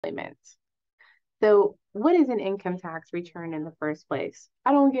employment. So what is an income tax return in the first place?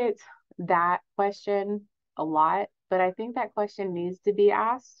 I don't get that question a lot, but I think that question needs to be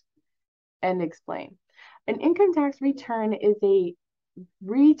asked and explained. An income tax return is a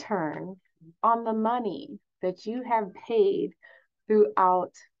return on the money that you have paid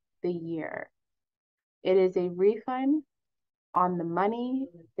throughout the year. It is a refund on the money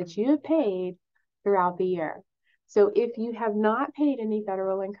that you have paid throughout the year. So if you have not paid any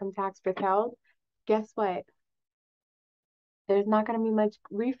federal income tax withheld, guess what? There's not going to be much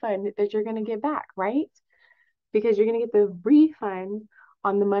refund that you're going to get back, right? Because you're going to get the refund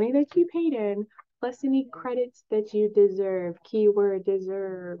on the money that you paid in, plus any credits that you deserve. Keyword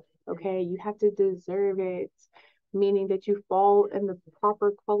deserve. Okay, you have to deserve it, meaning that you fall in the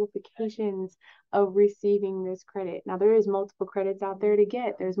proper qualifications of receiving this credit. Now, there is multiple credits out there to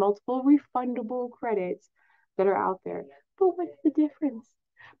get. There's multiple refundable credits that are out there. But what's the difference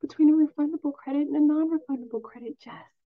between a refundable credit and a non-refundable credit, Jess?